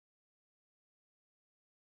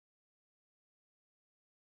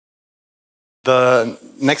The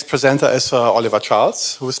next presenter is Oliver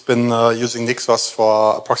Charles, who's been using Nixos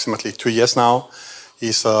for approximately 2 years now.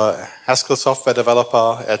 He's a Haskell software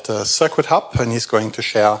developer at Circuit Hub, and he's going to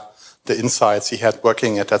share the insights he had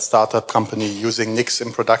working at that startup company using Nix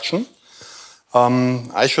in production.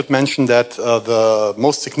 I should mention that the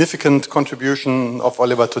most significant contribution of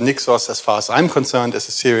Oliver to Nixos, as far as I'm concerned, is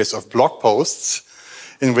a series of blog posts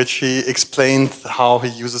in which he explained how he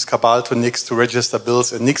uses Cabal to Nix to register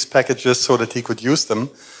bills in Nix packages so that he could use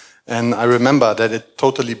them. And I remember that it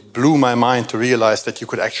totally blew my mind to realize that you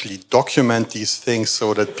could actually document these things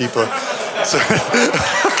so that people...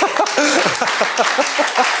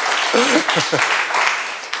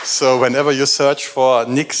 So whenever you search for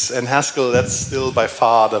Nix and Haskell, that's still by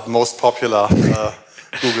far the most popular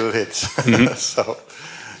Google hit. Mm-hmm. So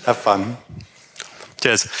have fun.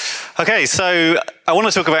 Cheers. Okay, so I want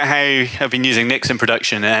to talk about how I've been using Nix in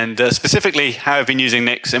production, and specifically how I've been using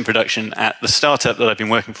Nix in production at the startup that I've been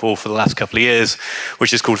working for the last couple of years,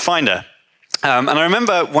 which is called Finder. And I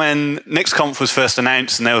remember when NixConf was first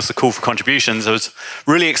announced and there was the call for contributions, I was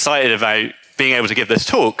really excited about being able to give this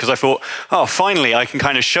talk because I thought, oh, finally, I can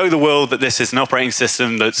kind of show the world that this is an operating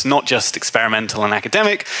system that's not just experimental and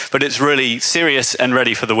academic, but it's really serious and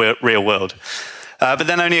ready for the real world. But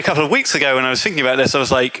then only a couple of weeks ago when I was thinking about this, I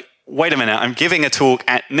was like, wait a minute, I'm giving a talk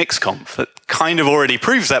at NixConf that kind of already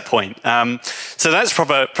proves that point. So that's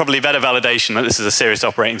probably better validation that this is a serious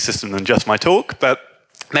operating system than just my talk, but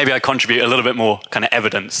maybe I contribute a little bit more kind of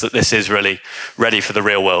evidence that this is really ready for the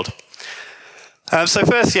real world. So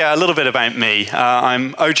first, a little bit about me.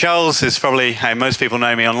 I'm O. Charles, is probably how most people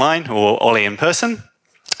know me online, or Ollie in person.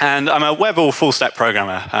 And I'm a web or full-stack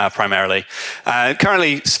programmer, primarily.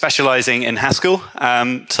 Currently specializing in Haskell.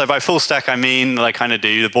 So by full-stack, I mean that I kind of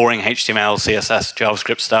do the boring HTML, CSS,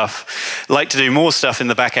 JavaScript stuff. Like to do more stuff in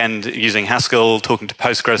the back end using Haskell, talking to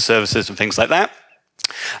Postgres services and things like that.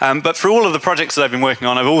 But for all of the projects that I've been working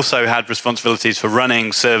on, I've also had responsibilities for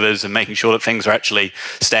running servers and making sure that things are actually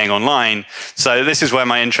staying online. So this is where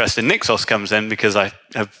my interest in Nixos comes in, because I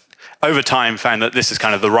have, over time, found that this is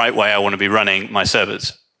kind of the right way I want to be running my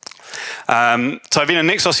servers. So I've been a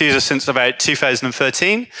Nixos user since about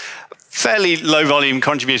 2013. Fairly low volume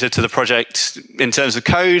contributor to the project in terms of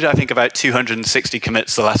code. I think about 260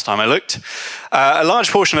 commits the last time I looked. A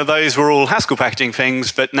large portion of those were all Haskell packaging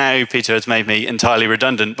things, but now Peter has made me entirely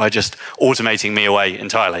redundant by just automating me away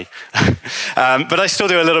entirely. But I still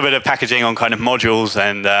do a little bit of packaging on kind of modules,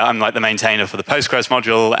 and I'm like the maintainer for the Postgres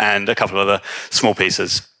module and a couple of other small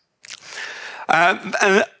pieces.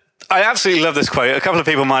 And I absolutely love this quote. A couple of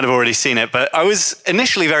people might have already seen it, but I was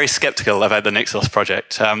initially very skeptical about the Nixos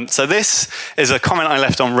project. So this is a comment I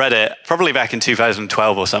left on Reddit, probably back in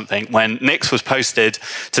 2012 or something, when Nix was posted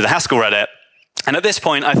to the Haskell Reddit. And at this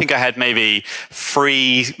point, I think I had maybe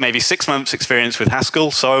 6 months experience with Haskell.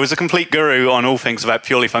 So I was a complete guru on all things about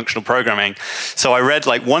purely functional programming. So I read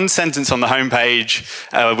like one sentence on the homepage,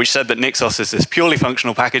 which said that Nixos is this purely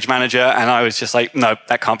functional package manager. And I was just like, no,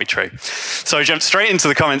 that can't be true. So I jumped straight into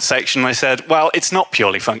the comments section. And I said, well, it's not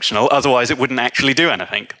purely functional. Otherwise, it wouldn't actually do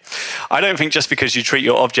anything. I don't think just because you treat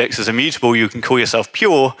your objects as immutable, you can call yourself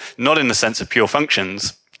pure, not in the sense of pure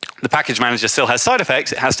functions. The package manager still has side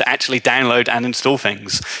effects. It has to actually download and install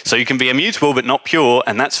things. So you can be immutable but not pure,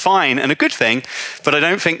 and that's fine and a good thing, but I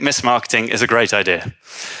don't think mismarketing is a great idea.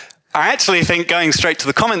 I actually think going straight to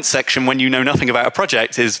the comments section when you know nothing about a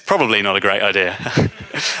project is probably not a great idea.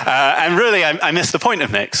 And really, I miss the point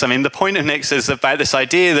of Nix. I mean, the point of Nix is about this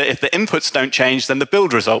idea that if the inputs don't change, then the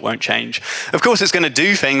build result won't change. Of course, it's going to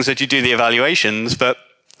do things that you do the evaluations, but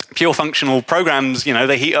pure functional programs,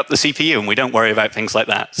 they heat up the CPU, and we don't worry about things like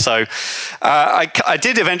that. So I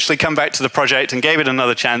did eventually come back to the project and gave it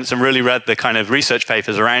another chance and really read the kind of research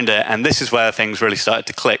papers around it, and this is where things really started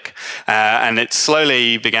to click. And it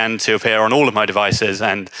slowly began to appear on all of my devices,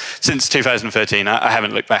 and since 2013, I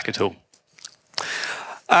haven't looked back at all.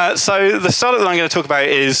 So the startup that I'm going to talk about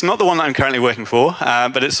is not the one that I'm currently working for,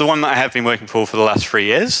 but it's the one that I have been working for the last 3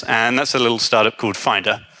 years, and that's a little startup called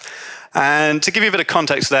Finder. And to give you a bit of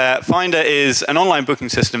context there, Finder is an online booking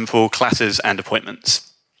system for classes and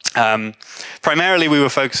appointments. Primarily, we were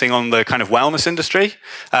focusing on the kind of wellness industry.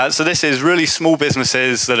 So this is really small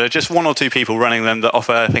businesses that are just 1 or 2 people running them that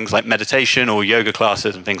offer things like meditation or yoga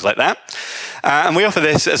classes and things like that. And we offer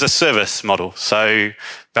this as a service model. So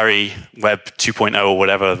very Web 2.0 or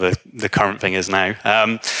whatever the current thing is now.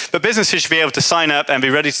 But businesses should be able to sign up and be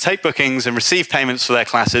ready to take bookings and receive payments for their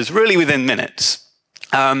classes really within minutes.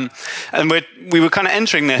 And we were kind of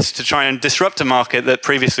entering this to try and disrupt a market that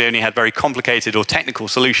previously only had very complicated or technical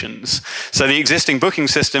solutions. So the existing booking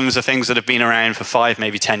systems are things that have been around for 5,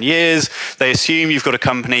 maybe 10 years. They assume you've got a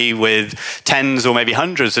company with tens or maybe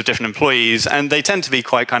hundreds of different employees, and they tend to be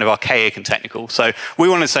quite kind of archaic and technical. So we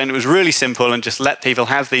wanted something that was really simple and just let people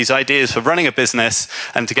have these ideas for running a business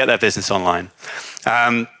and to get their business online.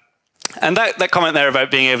 And that comment there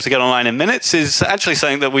about being able to get online in minutes is actually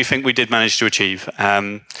something that we think we did manage to achieve.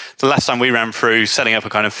 The last time we ran through setting up a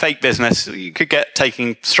kind of fake business, you could get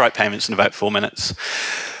taking Stripe payments in about 4 minutes.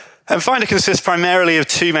 And Finder consists primarily of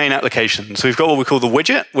 2 main applications. We've got what we call the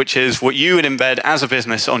widget, which is what you would embed as a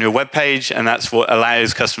business on your web page, and that's what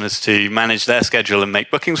allows customers to manage their schedule and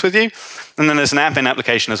make bookings with you. And then there's an app-in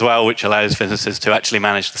application as well, which allows businesses to actually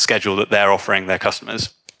manage the schedule that they're offering their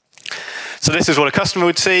customers. So this is what a customer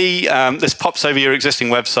would see. This pops over your existing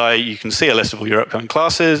website. You can see a list of all your upcoming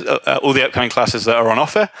classes, all the upcoming classes that are on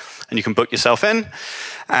offer, and you can book yourself in.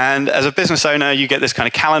 And as a business owner, you get this kind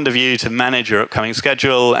of calendar view to manage your upcoming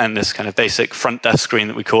schedule and this kind of basic front desk screen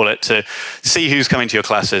that we call it to see who's coming to your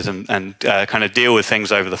classes and kind of deal with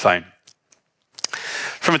things over the phone.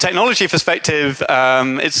 From a technology perspective,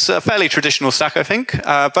 it's a fairly traditional stack, I think.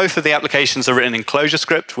 Both of the applications are written in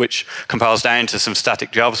ClojureScript, which compiles down to some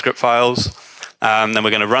static JavaScript files. Then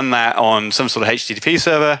we're going to run that on some sort of HTTP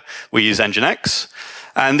server. We use Nginx.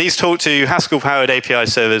 And these talk to Haskell-powered API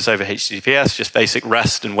servers over HTTPS, just basic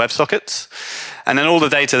REST and WebSockets. And then all the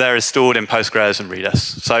data there is stored in Postgres and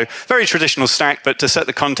Redis. So very traditional stack, but to set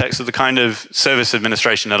the context of the kind of service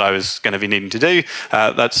administration that I was going to be needing to do,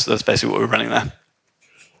 that's basically what we're running there.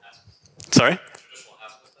 Sorry?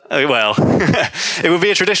 Oh, well, it would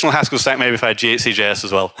be a traditional Haskell stack maybe if I had GHC.js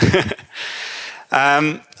as well.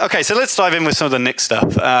 Okay, so let's dive in with some of the Nix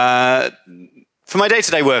stuff. For my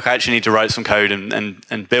day-to-day work, I actually need to write some code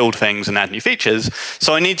and build things and add new features.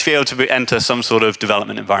 So I need to be able to enter some sort of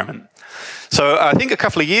development environment. So I think a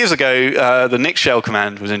couple of years ago, the Nix shell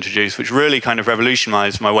command was introduced, which really kind of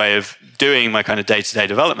revolutionized my way of doing my kind of day-to-day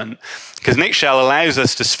development. Because Nix shell allows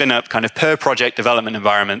us to spin up kind of per project development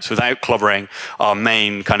environments without clobbering our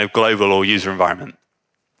main kind of global or user environment.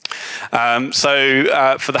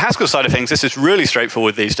 For the Haskell side of things, this is really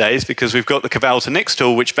straightforward these days because we've got the Cabal to Nix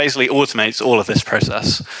tool, which basically automates all of this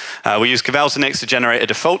process. We use Cabal to Nix to generate a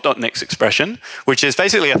default.nix expression, which is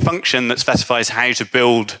basically a function that specifies how to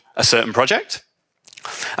build a certain project.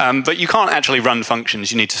 But you can't actually run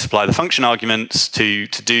functions. You need to supply the function arguments to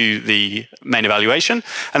do the main evaluation,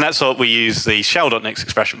 and that's what we use the shell.nix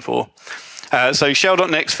expression for. So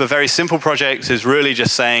shell.nix for very simple projects is really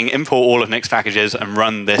just saying import all of Nix packages and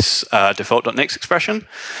run this default.nix expression.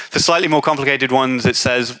 For slightly more complicated ones, it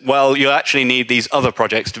says, well, you'll actually need these other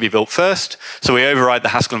projects to be built first. So we override the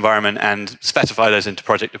Haskell environment and specify those into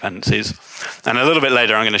project dependencies. And a little bit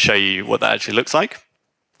later, I'm going to show you what that actually looks like.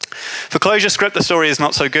 For ClojureScript, the story is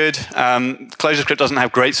not so good. ClojureScript doesn't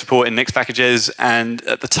have great support in Nix packages, and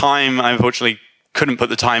at the time, I unfortunately couldn't put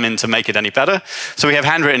the time in to make it any better. So we have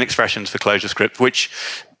handwritten expressions for ClojureScript, which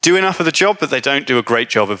do enough of the job, but they don't do a great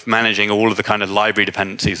job of managing all of the kind of library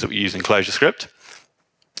dependencies that we use in ClojureScript.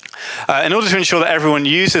 In order to ensure that everyone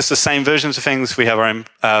uses the same versions of things, we have our own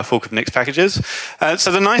fork of Nix packages.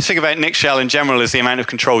 So the nice thing about Nix shell in general is the amount of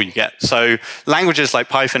control you get. So languages like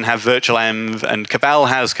Python have virtual env, and Cabal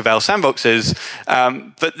has Cabal sandboxes,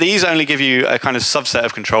 but these only give you a kind of subset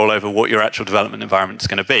of control over what your actual development environment is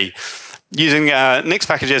going to be. Using Nix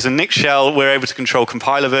packages and Nix shell, we're able to control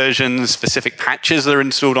compiler versions, specific patches that are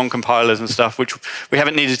installed on compilers and stuff, which we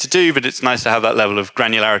haven't needed to do, but it's nice to have that level of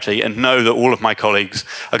granularity and know that all of my colleagues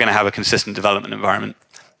are going to have a consistent development environment.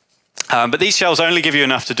 But these shells only give you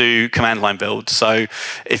enough to do command line builds. So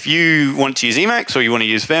if you want to use Emacs or you want to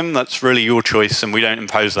use Vim, that's really your choice, and we don't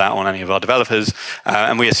impose that on any of our developers.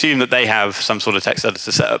 And we assume that they have some sort of text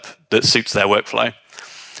editor setup that suits their workflow.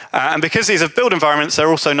 And because these are build environments, they're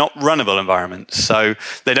also not runnable environments. So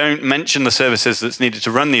they don't mention the services that's needed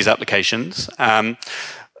to run these applications.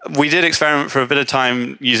 We did experiment for a bit of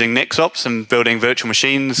time using NixOps and building virtual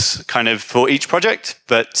machines kind of for each project,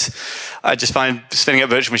 but I just find spinning up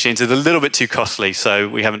virtual machines is a little bit too costly, so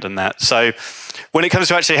we haven't done that. So when it comes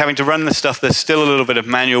to actually having to run this stuff, there's still a little bit of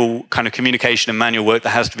manual kind of communication and manual work that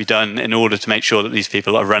has to be done in order to make sure that these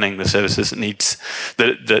people are running the services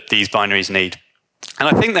that these binaries need. And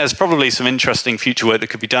I think there's probably some interesting future work that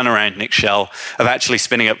could be done around Nix shell of actually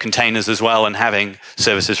spinning up containers as well and having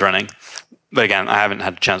services running. But again, I haven't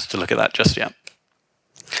had a chance to look at that just yet.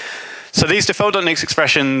 So these default.nix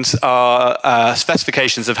expressions are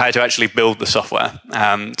specifications of how to actually build the software.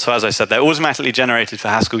 So as I said, they're automatically generated for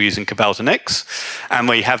Haskell using Cabal to Nix, and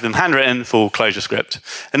we have them handwritten for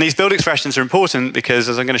ClojureScript. And these build expressions are important because,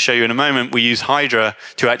 as I'm going to show you in a moment, we use Hydra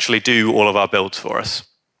to actually do all of our builds for us.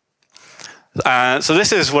 So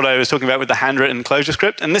this is what I was talking about with the handwritten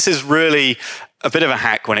ClojureScript, and this is really a bit of a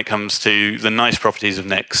hack when it comes to the nice properties of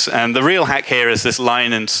Nix. And the real hack here is this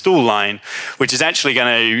line install line, which is actually going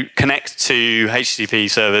to connect to HTTP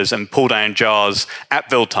servers and pull down jars at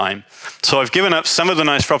build time. So I've given up some of the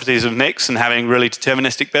nice properties of Nix and having really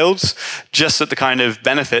deterministic builds, just at the kind of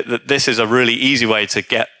benefit that this is a really easy way to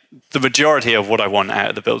get the majority of what I want out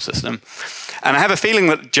of the build system. And I have a feeling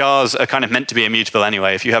that jars are kind of meant to be immutable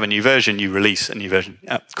anyway. If you have a new version, you release a new version.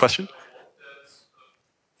 Question?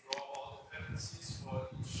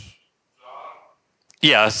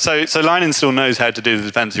 Yeah, so line install knows how to do the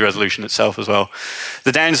dependency resolution itself as well.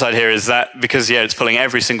 The downside here is that because, it's pulling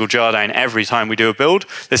every single jar down every time we do a build,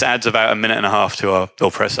 this adds about 1.5 minutes to our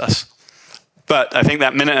build process. But I think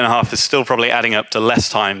that 1.5 minutes is still probably adding up to less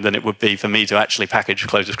time than it would be for me to actually package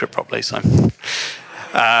ClojureScript properly. So.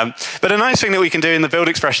 But a nice thing that we can do in the build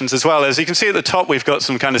expressions as well is you can see at the top we've got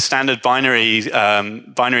some kind of standard binaries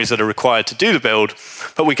that are required to do the build,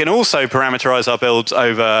 but we can also parameterize our builds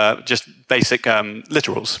over just basic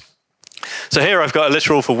literals. So here I've got a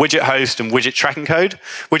literal for widget host and widget tracking code.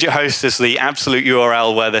 Widget host is the absolute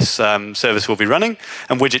URL where this service will be running,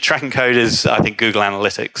 and widget tracking code is, I think, Google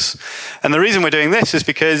Analytics. And the reason we're doing this is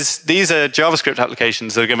because these are JavaScript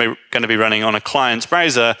applications that are going to be running on a client's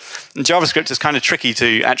browser, and JavaScript is kind of tricky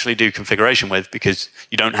to actually do configuration with because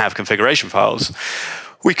you don't have configuration files.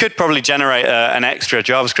 We could probably generate an extra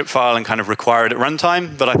JavaScript file and kind of require it at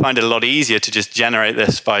runtime, but I find it a lot easier to just generate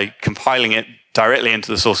this by compiling it directly into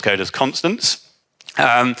the source code as constants.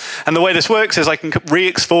 And the way this works is I can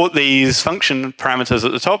re-export these function parameters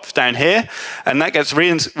at the top down here, and that gets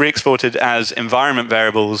re-exported as environment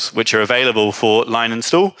variables, which are available for line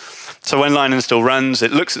install. So when line install runs,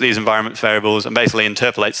 it looks at these environment variables and basically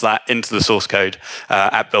interpolates that into the source code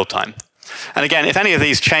at build time. And again, if any of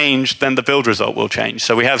these change, then the build result will change.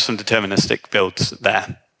 So we have some deterministic builds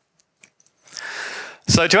there.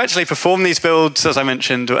 So to actually perform these builds, as I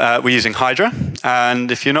mentioned, we're using Hydra.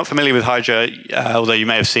 And if you're not familiar with Hydra, although you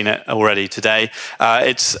may have seen it already today,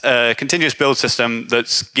 it's a continuous build system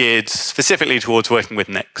that's geared specifically towards working with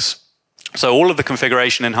Nix. So all of the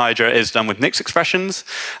configuration in Hydra is done with Nix expressions,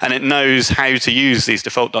 and it knows how to use these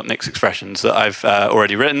default.nix expressions that I've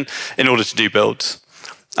already written in order to do builds.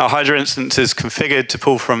 Our Hydra instance is configured to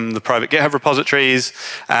pull from the private GitHub repositories,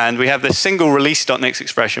 and we have this single release.nix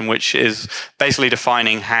expression, which is basically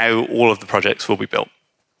defining how all of the projects will be built.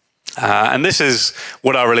 And this is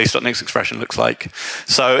what our release.nix expression looks like.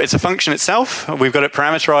 So it's a function itself. We've got it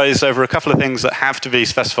parameterized over a couple of things that have to be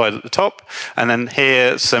specified at the top, and then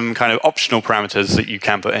here some kind of optional parameters that you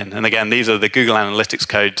can put in. And again, these are the Google Analytics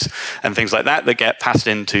codes and things like that that get passed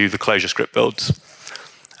into the ClojureScript builds.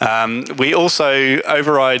 We also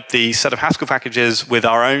override the set of Haskell packages with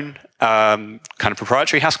our own kind of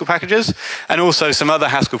proprietary Haskell packages, and also some other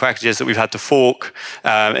Haskell packages that we've had to fork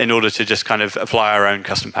in order to just kind of apply our own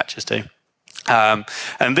custom patches to.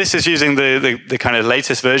 And this is using the kind of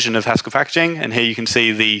latest version of Haskell packaging, and here you can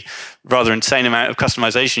see the rather insane amount of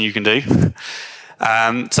customization you can do.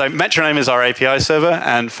 So Metronome is our API server,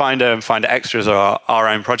 and Finder and Finder Extras are our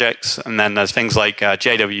own projects. And then there's things like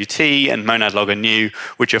JWT and Monad Logger New,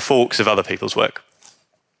 which are forks of other people's work.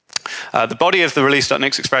 The body of the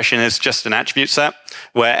release.nix expression is just an attribute set,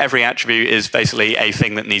 where every attribute is basically a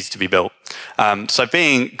thing that needs to be built. So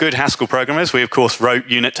being good Haskell programmers, we of course wrote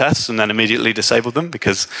unit tests and then immediately disabled them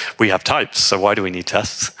because we have types, so why do we need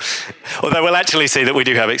tests? Although we'll actually see that we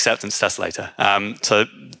do have acceptance tests later. So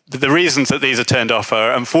the reasons that these are turned off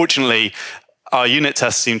are, unfortunately, our unit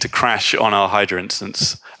tests seem to crash on our Hydra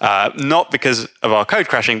instance. Not because of our code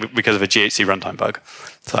crashing, but because of a GHC runtime bug.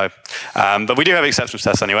 So, but we do have acceptance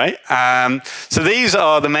tests anyway. So these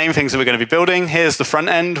are the main things that we're going to be building. Here's the front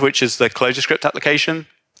end, which is the ClojureScript application.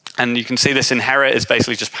 And you can see this inherit is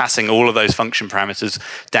basically just passing all of those function parameters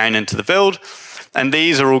down into the build. And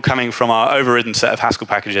these are all coming from our overridden set of Haskell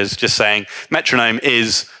packages, just saying Metronome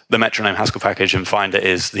is the Metronome Haskell package and Finder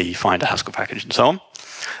is the Finder Haskell package and so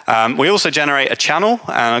on. We also generate a channel,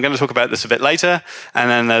 and I'm going to talk about this a bit later. And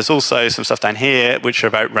then there's also some stuff down here which are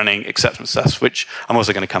about running acceptance tests, which I'm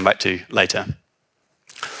also going to come back to later.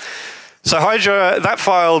 So Hydra, that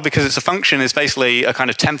file, because it's a function, is basically a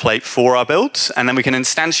kind of template for our builds. And then we can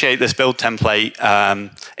instantiate this build template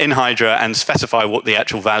in Hydra and specify what the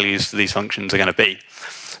actual values for these functions are going to be.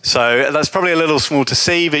 So that's probably a little small to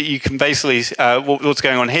see, but you can basically, what's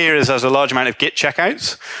going on here is there's a large amount of Git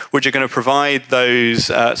checkouts, which are going to provide those.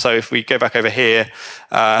 So if we go back over here,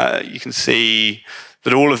 you can see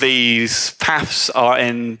that all of these paths are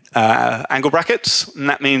in angle brackets, and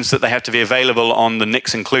that means that they have to be available on the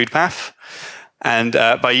Nix include path. And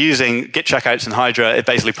by using Git checkouts and Hydra, it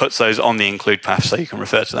basically puts those on the include path so you can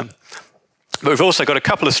refer to them. But we've also got a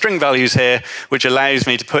couple of string values here, which allows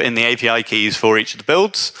me to put in the API keys for each of the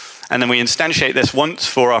builds. And then we instantiate this once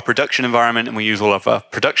for our production environment, and we use all of our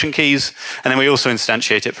production keys. And then we also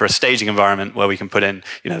instantiate it for a staging environment where we can put in,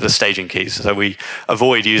 the staging keys. So we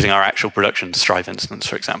avoid using our actual production Stripe instance,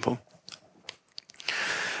 for example.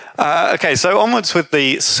 Okay, so onwards with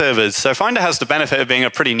the servers. So Finder has the benefit of being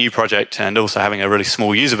a pretty new project and also having a really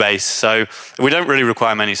small user base. So we don't really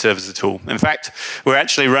require many servers at all. In fact, we're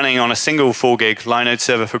actually running on a single 4 gig Linode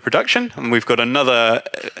server for production. And we've got another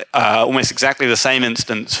almost exactly the same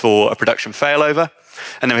instance for a production failover.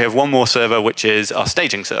 And then we have one more server, which is our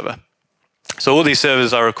staging server. So all these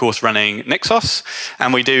servers are, of course, running Nixos.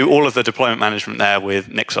 And we do all of the deployment management there with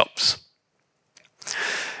NixOps.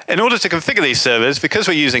 In order to configure these servers, because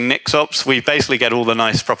we're using NixOps, we basically get all the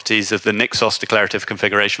nice properties of the Nixos declarative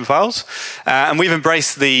configuration files. And we've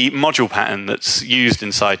embraced the module pattern that's used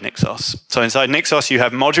inside Nixos. So inside Nixos, you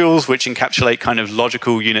have modules which encapsulate kind of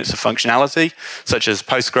logical units of functionality, such as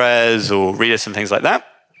Postgres or Redis and things like that.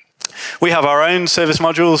 We have our own service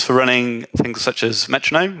modules for running things such as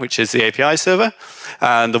Metronome, which is the API server,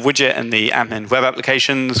 and the widget and the admin web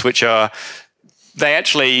applications, which are they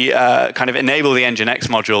actually kind of enable the Nginx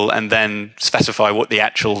module and then specify what the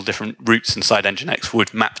actual different routes inside Nginx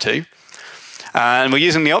would map to. And we're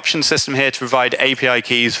using the options system here to provide API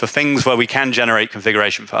keys for things where we can generate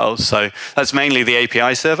configuration files. So that's mainly the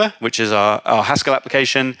API server, which is our Haskell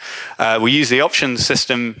application. We use the options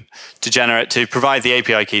system to provide the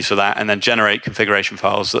API keys for that and then generate configuration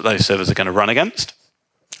files that those servers are going to run against.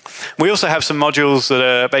 We also have some modules that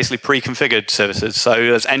are basically pre-configured services. So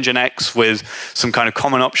there's Nginx with some kind of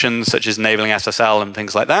common options, such as enabling SSL and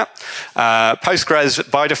things like that. Postgres,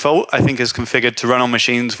 by default, I think is configured to run on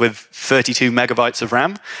machines with 32 megabytes of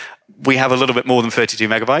RAM. We have a little bit more than 32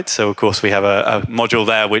 megabytes. So, of course, we have a module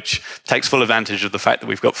there which takes full advantage of the fact that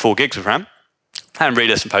we've got 4 gigs of RAM. And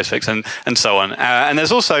Redis and postfix and so on. And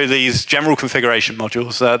there's also these general configuration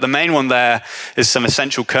modules. The main one there is some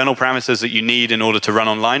essential kernel parameters that you need in order to run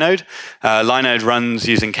on Linode. Linode runs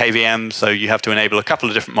using KVM, so you have to enable a couple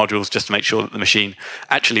of different modules just to make sure that the machine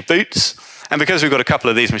actually boots. And because we've got a couple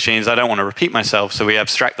of these machines, I don't want to repeat myself, so we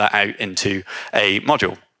abstract that out into a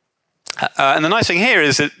module. And the nice thing here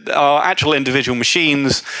is that our actual individual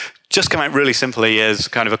machines just come out really simply as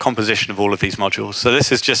kind of a composition of all of these modules. So this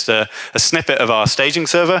is just a snippet of our staging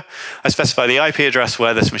server. I specify the IP address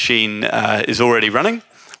where this machine is already running.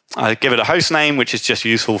 I give it a host name, which is just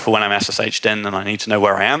useful for when I'm SSH'd in and I need to know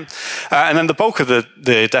where I am. And then the bulk of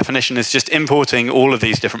the definition is just importing all of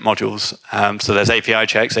these different modules. So there's API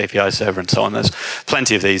checks, API server, and so on. There's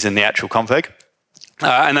plenty of these in the actual config.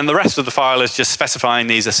 And then the rest of the file is just specifying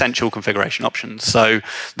these essential configuration options. So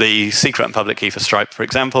the secret and public key for Stripe, for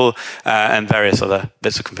example, and various other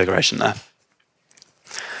bits of configuration there.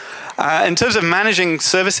 In terms of managing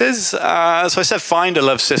services, so I said Finder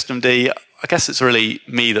loves systemd. I guess it's really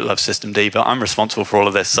me that loves systemd, but I'm responsible for all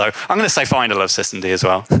of this. So I'm going to say Finder loves systemd as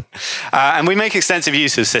well. And we make extensive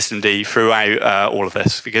use of systemd throughout all of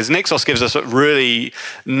this, because Nixos gives us a really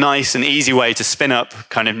nice and easy way to spin up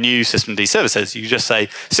kind of new systemd services. You just say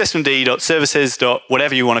systemd.services.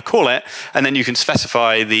 Whatever you want to call it, and then you can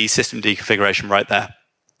specify the systemd configuration right there.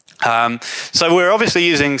 So we're obviously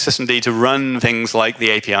using systemd to run things like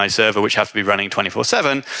the API server, which have to be running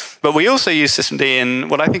 24/7, but we also use systemd in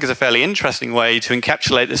what I think is a fairly interesting way to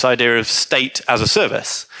encapsulate this idea of state as a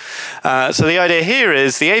service. So the idea here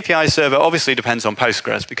is the API server obviously depends on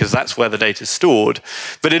Postgres because that's where the data is stored,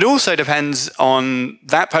 but it also depends on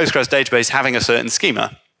that Postgres database having a certain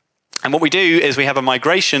schema. And what we do is we have a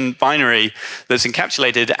migration binary that's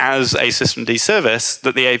encapsulated as a systemd service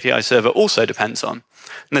that the API server also depends on.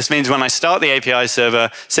 And this means when I start the API server,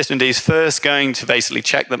 systemd is first going to basically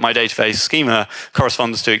check that my database schema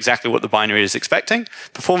corresponds to exactly what the binary is expecting,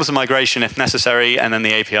 performs a migration if necessary, and then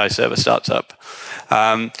the API server starts up.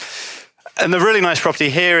 And the really nice property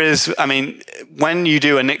here is, I mean, when you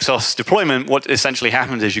do a Nixos deployment, what essentially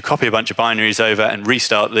happens is you copy a bunch of binaries over and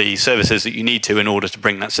restart the services that you need to in order to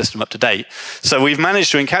bring that system up to date. So we've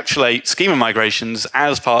managed to encapsulate schema migrations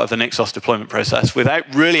as part of the Nixos deployment process without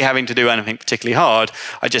really having to do anything particularly hard.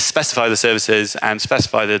 I just specify the services and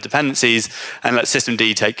specify the dependencies and let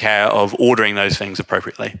systemd take care of ordering those things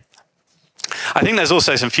appropriately. I think there's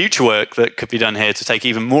also some future work that could be done here to take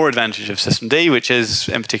even more advantage of systemd, which is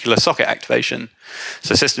in particular socket activation.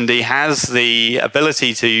 So systemd has the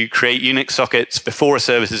ability to create Unix sockets before a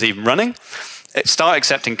service is even running, start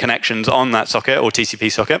accepting connections on that socket or TCP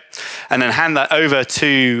socket, and then hand that over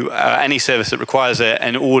to any service that requires it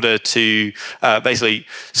in order to basically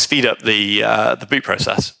speed up the boot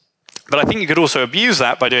process. But I think you could also abuse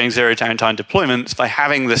that by doing zero downtime deployments by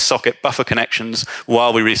having this socket buffer connections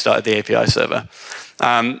while we restarted the API server.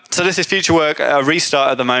 So this is future work. A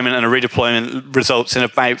restart at the moment and a redeployment results in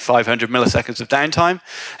about 500 milliseconds of downtime.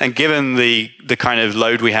 And given the kind of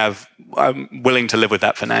load we have, I'm willing to live with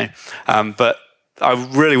that for now. But I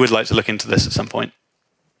really would like to look into this at some point.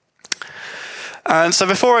 And so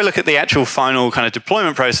before I look at the actual final kind of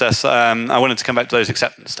deployment process, I wanted to come back to those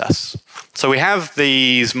acceptance tests. So we have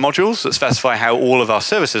these modules that specify how all of our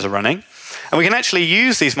services are running. And we can actually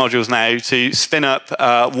use these modules now to spin up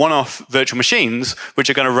one-off virtual machines, which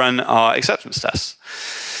are going to run our acceptance tests.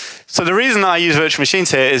 So the reason I use virtual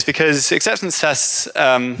machines here is because acceptance tests,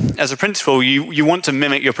 as a principle, you want to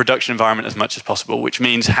mimic your production environment as much as possible, which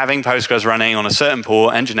means having Postgres running on a certain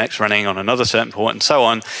port, Nginx running on another certain port, and so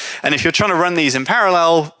on. And if you're trying to run these in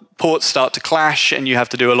parallel, ports start to clash, and you have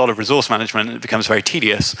to do a lot of resource management, and it becomes very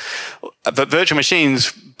tedious. But virtual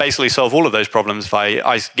machines basically solve all of those problems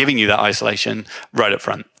by giving you that isolation right up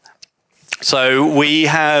front. So we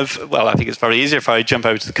have, well, I think it's probably easier if I jump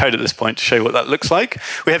over to the code at this point to show you what that looks like.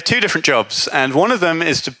 We have two different jobs, and one of them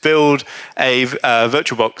is to build a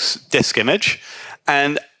VirtualBox disk image.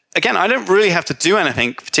 And again, I don't really have to do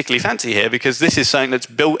anything particularly fancy here because this is something that's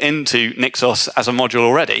built into Nixos as a module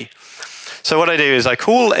already. So what I do is I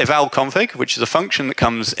call eval-config, which is a function that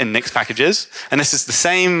comes in Nix packages. And this is the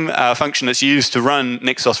same function that's used to run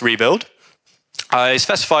Nixos rebuild. I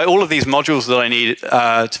specify all of these modules that I need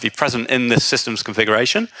to be present in this system's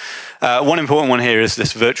configuration. One important one here is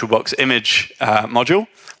this VirtualBox image module.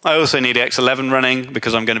 I also need X11 running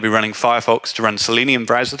because I'm going to be running Firefox to run Selenium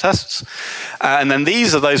browser tests. And then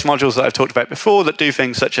these are those modules that I've talked about before that do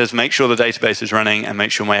things such as make sure the database is running and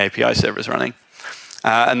make sure my API server is running.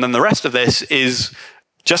 And then the rest of this is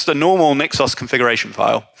just a normal Nixos configuration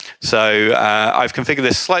file. So I've configured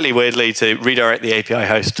this slightly weirdly to redirect the API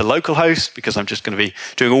host to localhost because I'm just going to be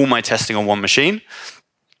doing all my testing on one machine.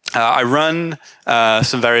 I run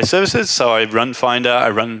some various services. So I run Finder, I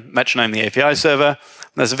run Metronome, the API server.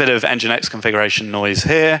 There's a bit of Nginx configuration noise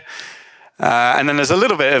here. And then there's a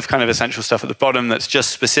little bit of kind of essential stuff at the bottom that's just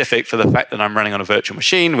specific for the fact that I'm running on a virtual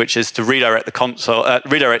machine, which is to redirect the console,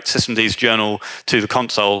 redirect systemd's journal to the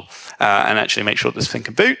console and actually make sure this thing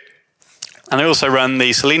can boot. And I also run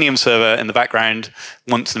the Selenium server in the background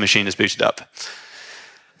once the machine is booted up.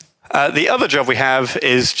 The other job we have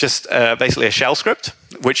is just basically a shell script,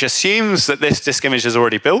 which assumes that this disk image is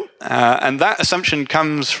already built. And that assumption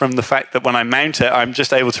comes from the fact that when I mount it, I'm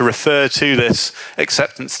just able to refer to this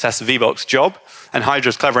acceptance test VBox job. And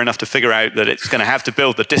Hydra's clever enough to figure out that it's going to have to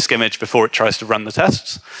build the disk image before it tries to run the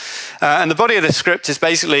tests. And the body of this script is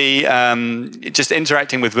basically just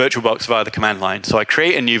interacting with VirtualBox via the command line. So I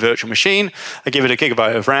create a new virtual machine. I give it 1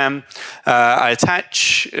 GB of RAM. I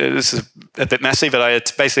attach, this is a bit messy, but I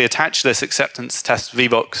basically attach this acceptance test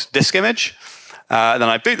VBox disk image. Then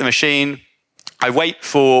I boot the machine. I wait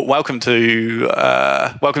for welcome to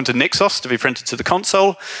Nixos to be printed to the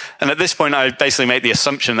console. And at this point, I basically make the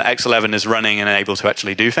assumption that X11 is running and able to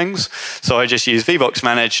actually do things. So I just use VBox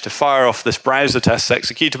manage to fire off this browser test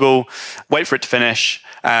executable, wait for it to finish.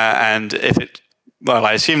 And if it, well,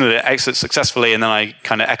 I assume that it exits successfully, and then I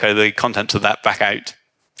kind of echo the contents of that back out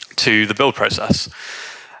to the build process.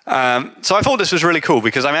 So I thought this was really cool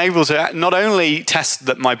because I'm able to not only test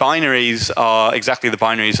that my binaries are exactly the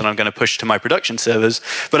binaries that I'm going to push to my production servers,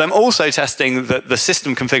 but I'm also testing that the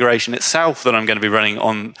system configuration itself that I'm going to be running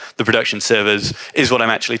on the production servers is what I'm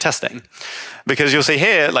actually testing. Because you'll see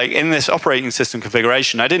here, like in this operating system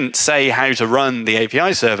configuration, I didn't say how to run the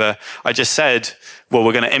API server. I just said, well,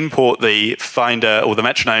 we're going to import the Finder or the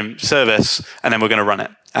Metronome service, and then we're going to run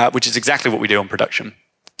it, which is exactly what we do on production.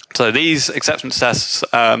 So these acceptance tests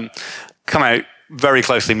come out very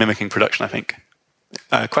closely mimicking production, I think.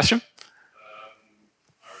 Question? Are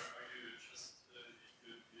you just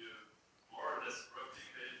more or less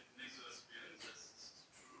replicate Nixos tests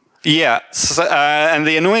true? Yeah, so, and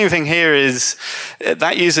the annoying thing here is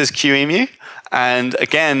that uses QEMU, and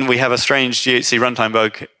again, we have a strange GHC runtime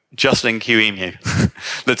bug just in QEMU.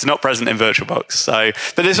 that's not present in VirtualBox. So,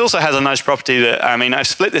 but this also has a nice property that, I mean, I've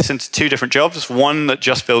split this into two different jobs. One that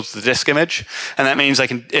just builds the disk image, and that means I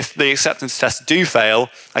can, if the acceptance tests do fail,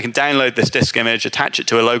 I can download this disk image, attach it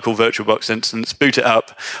to a local VirtualBox instance, boot it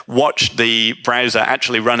up, watch the browser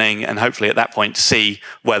actually running, and hopefully at that point see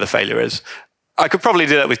where the failure is. I could probably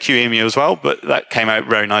do that with QEMU as well, but that came out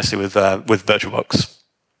very nicely with VirtualBox.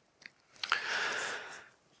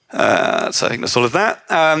 So I think that's all of that.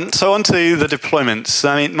 So on to the deployments.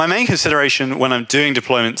 I mean, my main consideration when I'm doing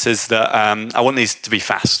deployments is that I want these to be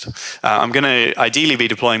fast. I'm going to ideally be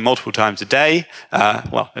deploying multiple times a day,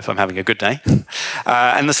 well, if I'm having a good day.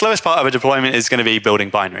 And the slowest part of a deployment is going to be building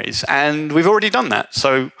binaries. And we've already done that.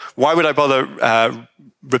 So why would I bother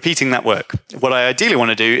repeating that work? What I ideally want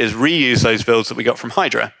to do is reuse those builds that we got from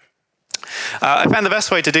Hydra. I found the best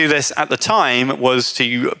way to do this at the time was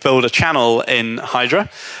to build a channel in Hydra.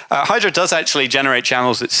 Hydra does actually generate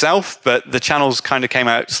channels itself, but the channels kind of came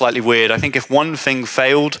out slightly weird. I think if one thing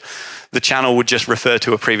failed, the channel would just refer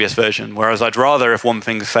to a previous version, whereas I'd rather, if one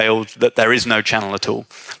thing failed, that there is no channel at all.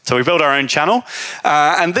 So we built our own channel,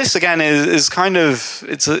 and this again is kind of,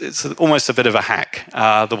 it's almost a bit of a hack,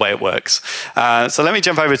 the way it works. So let me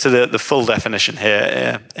jump over to the full definition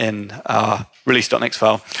here in our release.nix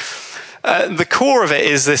file. The core of it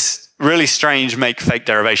is this really strange make fake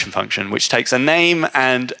derivation function, which takes a name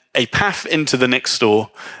and a path into the Nix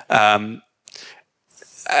store. And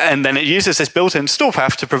then it uses this built-in store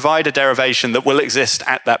path to provide a derivation that will exist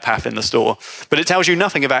at that path in the store. But it tells you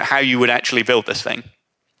nothing about how you would actually build this thing.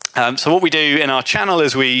 So what we do in our channel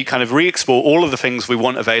is we kind of re-export all of the things we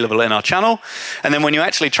want available in our channel. And then when you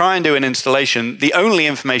actually try and do an installation, the only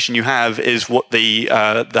information you have is what the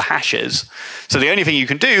hash is. So the only thing you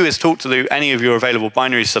can do is talk to any of your available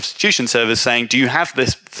binary substitution servers saying, do you have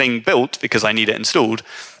this thing built because I need it installed?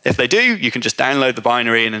 If they do, you can just download the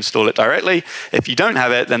binary and install it directly. If you don't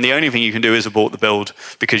have it, then the only thing you can do is abort the build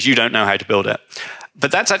because you don't know how to build it. But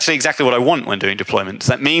that's actually exactly what I want when doing deployments.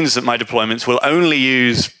 That means that my deployments will only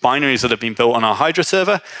use binaries that have been built on our Hydra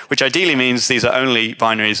server, which ideally means these are only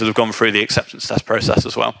binaries that have gone through the acceptance test process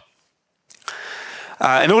as well.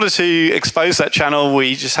 In order to expose that channel,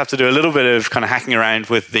 we just have to do a little bit of kind of hacking around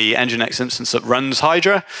with the Nginx instance that runs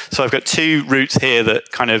Hydra. So I've got two routes here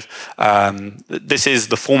that kind of, this is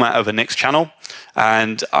the format of a Nix channel.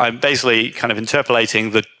 And I'm basically kind of interpolating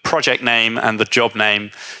the project name and the job name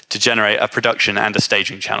to generate a production and a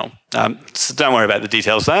staging channel. So don't worry about the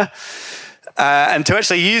details there. And to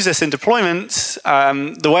actually use this in deployment,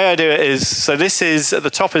 the way I do it is, so this is, at the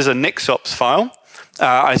top is a NixOps file.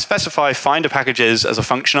 I specify finder packages as a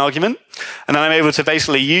function argument, and then I'm able to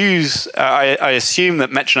basically use, I assume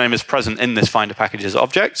that metronome is present in this finder packages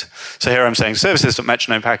object. So here I'm saying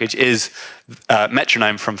services.metronome package is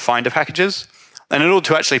metronome from finder packages. And in order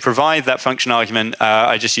to actually provide that function argument,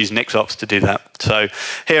 I just use NixOps to do that. So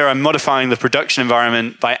here I'm modifying the production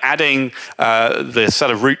environment by adding the set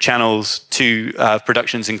of root channels to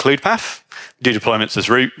production's include path. Do deployments as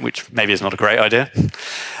root, which maybe is not a great idea.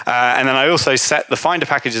 And then I also set the finder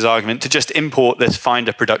packages argument to just import this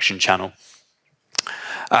finder production channel.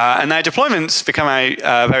 And now deployments become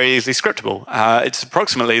out very easily scriptable. It's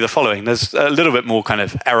approximately the following. There's a little bit more kind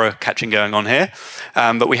of error catching going on here.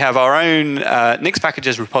 But we have our own Nix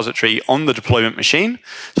packages repository on the deployment machine.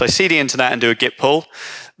 So I cd into that and do a git pull.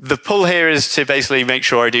 The pull here is to basically make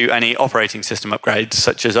sure I do any operating system upgrades,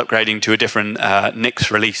 such as upgrading to a different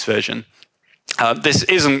Nix release version. This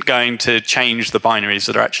isn't going to change the binaries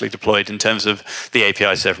that are actually deployed in terms of the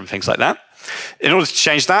API server and things like that. In order to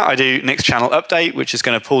change that, I do Nix channel update, which is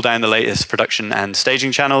going to pull down the latest production and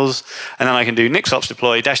staging channels. And then I can do NixOps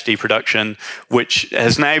deploy -d production, which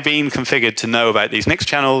has now been configured to know about these Nix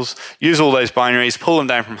channels, use all those binaries, pull them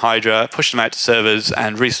down from Hydra, push them out to servers,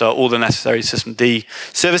 and restart all the necessary systemd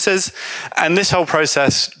services. And this whole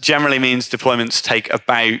process generally means deployments take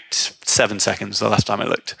about 7 seconds the last time I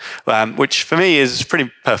looked, which for me is pretty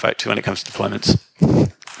perfect when it comes to deployments.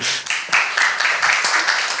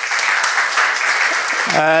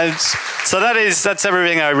 So that's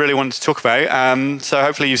everything I really wanted to talk about. So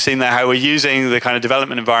hopefully you've seen that how we're using the kind of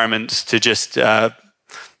development environments to just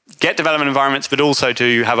get development environments, but also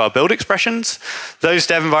to have our build expressions. Those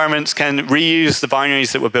dev environments can reuse the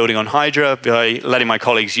binaries that we're building on Hydra by letting my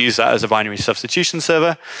colleagues use that as a binary substitution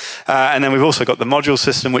server. And then we've also got the module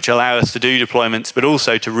system, which allow us to do deployments, but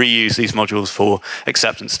also to reuse these modules for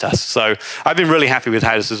acceptance tests. So I've been really happy with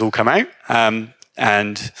how this has all come out.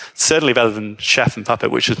 And certainly better than Chef and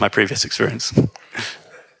Puppet, which was my previous experience.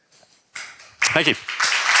 Thank you.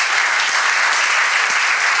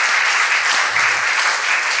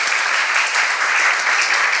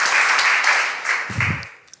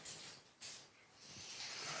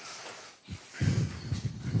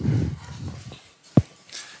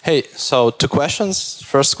 Hey, so 2 questions.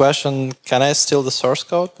 First question, can I steal the source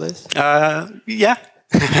code, please? Yeah.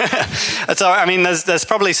 So, I mean, there's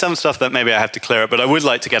probably some stuff that maybe I have to clear up, but I would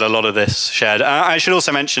like to get a lot of this shared. I should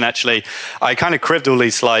also mention, actually, I kind of cribbed all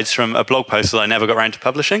these slides from a blog post that I never got around to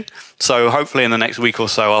publishing. So hopefully in the next week or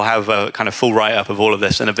so, I'll have a kind of full write-up of all of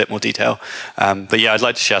this in a bit more detail. But yeah, I'd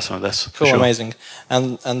like to share some of this. Cool, sure. Amazing.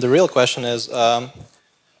 And the real question is,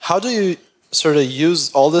 how do you sort of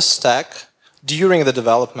use all this stack during the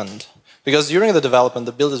development? Because during the development,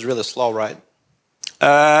 the build is really slow, right?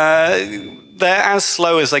 They're as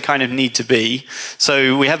slow as they kind of need to be.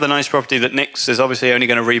 So we have the nice property that Nix is obviously only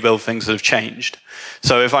going to rebuild things that have changed.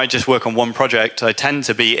 So if I just work on one project, I tend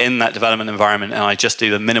to be in that development environment and I just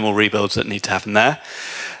do the minimal rebuilds that need to happen there.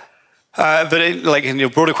 But like in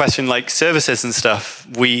your broader question, like services and stuff,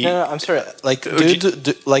 we... No, I'm sorry. Like,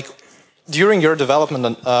 during your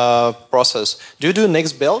development process, do you do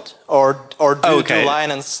Nix build or do you do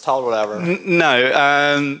line install whatever?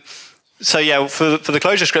 No. So yeah, for the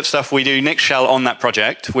closure script stuff, we do Nix shell on that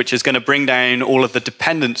project, which is going to bring down all of the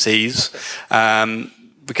dependencies.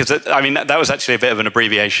 Because that was actually a bit of an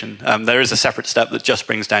abbreviation. There is a separate step that just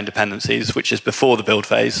brings down dependencies, which is before the build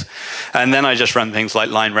phase. And then I just run things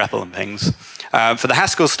like line REPL and things. For the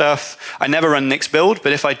Haskell stuff, I never run Nix build,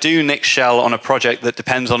 but if I do Nix shell on a project that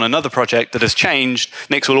depends on another project that has changed,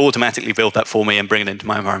 Nix will automatically build that for me and bring it into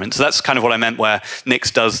my environment. So that's kind of what I meant where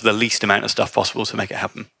Nix does the least amount of stuff possible to make it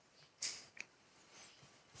happen.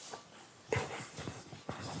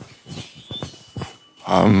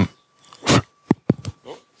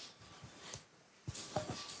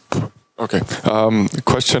 Okay.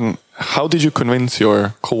 Question: how did you convince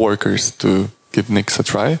your coworkers to give Nix a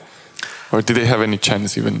try, or did they have any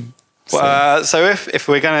chance even? So if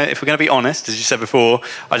we're gonna be honest, as you said before,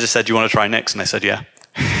 I just said, "Do you want to try Nix?" and they said, "Yeah."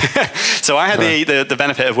 So I had the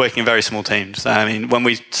benefit of working in very small teams. I mean, when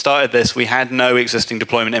we started this, we had no existing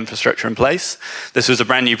deployment infrastructure in place. This was a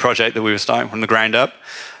brand new project that we were starting from the ground up.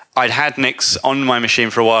 I'd had Nix on my machine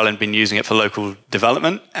for a while and been using it for local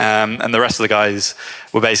development, and the rest of the guys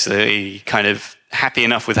were basically kind of happy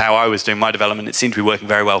enough with how I was doing my development. It seemed to be working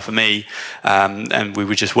very well for me, and we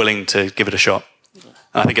were just willing to give it a shot. And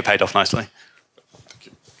I think it paid off nicely. Thank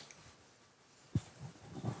you.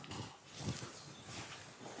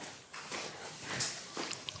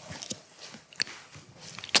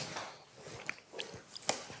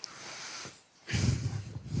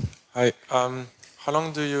 Hi. How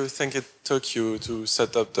long do you think it took you to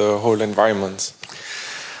set up the whole environment?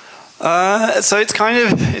 So it's kind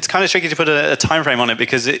of tricky to put a time frame on it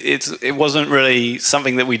because it wasn't really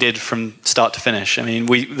something that we did from start to finish. I mean,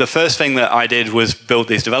 the first thing that I did was build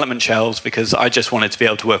these development shells because I just wanted to be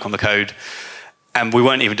able to work on the code, and we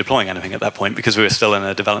weren't even deploying anything at that point because we were still in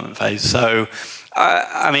a development phase. So,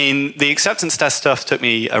 I mean, the acceptance test stuff took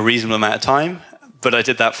me a reasonable amount of time, but I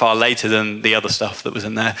did that far later than the other stuff that was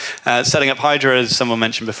in there. Setting up Hydra, as someone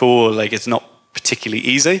mentioned before, like it's not particularly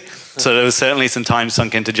easy. So there was certainly some time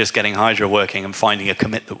sunk into just getting Hydra working and finding a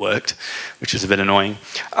commit that worked, which is a bit annoying.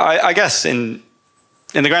 I guess in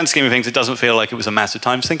the grand scheme of things, it doesn't feel like it was a massive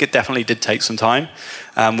time sink. It definitely did take some time,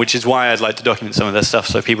 which is why I'd like to document some of this stuff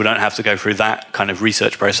so people don't have to go through that kind of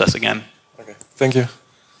research process again. Okay, thank you.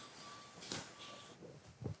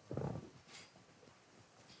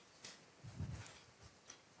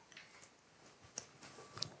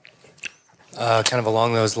 Kind of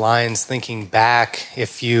along those lines, thinking back,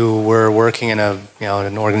 if you were working in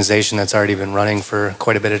an organization that's already been running for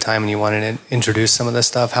quite a bit of time and you wanted to introduce some of this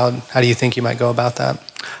stuff, how do you think you might go about that?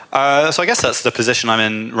 So I guess that's the position I'm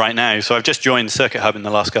in right now. So I've just joined Circuit Hub in the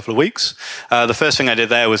last couple of weeks. The first thing I did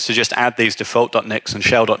there was to just add these default.nix and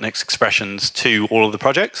shell.nix expressions to all of the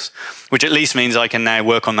projects, which at least means I can now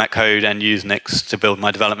work on that code and use Nix to build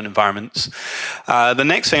my development environments. The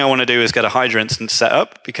next thing I want to do is get a Hydra instance set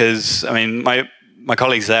up because, I mean, my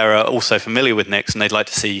colleagues there are also familiar with Nix and they'd like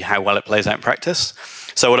to see how well it plays out in practice.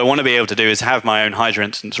 So what I want to be able to do is have my own Hydra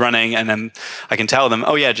instance running, and then I can tell them,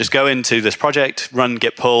 oh yeah, just go into this project, run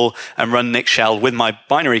git pull, and run Nix shell with my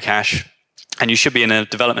binary cache, and you should be in a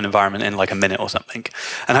development environment in like a minute or something.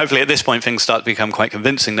 And hopefully at this point, things start to become quite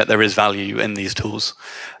convincing that there is value in these tools.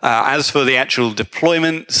 As for the actual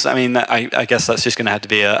deployments, I mean, I guess that's just going to have to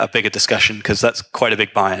be a bigger discussion because that's quite a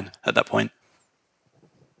big buy-in at that point.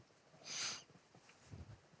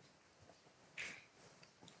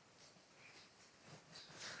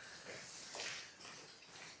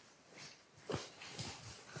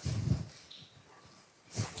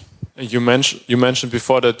 You mentioned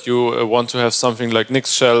before that you want to have something like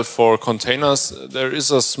Nix shell for containers. There is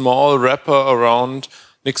a small wrapper around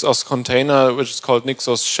Nixos container which is called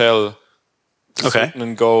Nixos shell. Okay.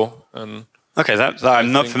 And Go, and Okay,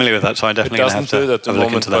 I'm not familiar with that, so I definitely it have doesn't to build at the have a look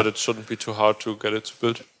moment, into that. but it shouldn't be too hard to get it to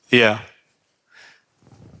build. Yeah.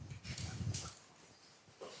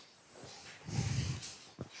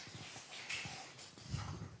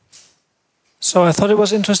 So I thought it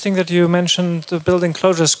was interesting that you mentioned the building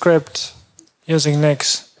closure script using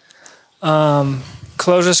Nix.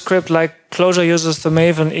 Closure script, like Closure, uses the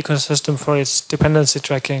Maven ecosystem for its dependency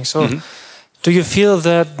tracking. So do you feel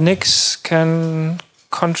that Nix can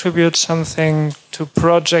contribute something to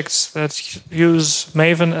projects that use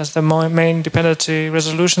Maven as the main dependency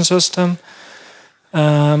resolution system?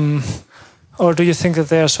 Or do you think that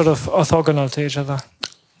they are sort of orthogonal to each other?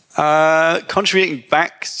 Contributing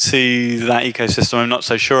back to that ecosystem, I'm not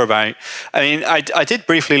so sure about. I mean, I did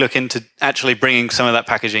briefly look into actually bringing some of that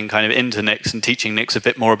packaging kind of into Nix and teaching Nix a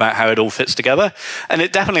bit more about how it all fits together. And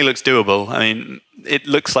it definitely looks doable. I mean, it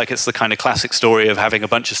looks like it's the kind of classic story of having a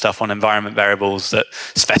bunch of stuff on environment variables that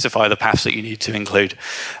specify the paths that you need to include.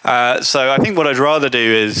 So I think what I'd rather do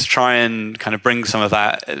is try and kind of bring some of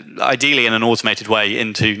that, ideally in an automated way,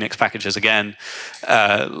 into Nix packages again.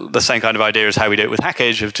 The same kind of idea as how we do it with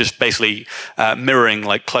Hackage, of just basically mirroring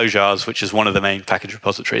like Clojars, which is one of the main package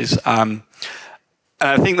repositories. And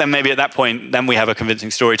I think then maybe at that point, then we have a convincing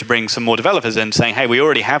story to bring some more developers in, saying, "Hey, we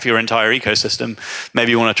already have your entire ecosystem. Maybe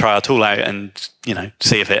you want to try our tool out and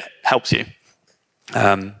see if it helps you."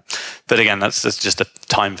 But again, that's just a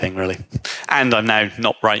time thing, really. And I'm now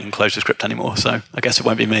not writing ClojureScript anymore, so I guess it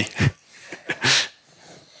won't be me.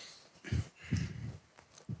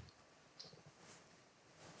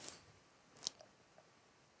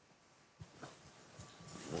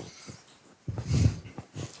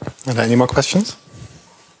 Are there any more questions?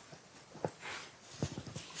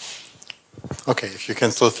 Okay, if you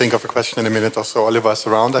can still think of a question in a minute or so, Oliver is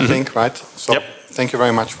around, I think, right? So thank you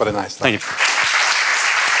very much for the nice time. Thank you.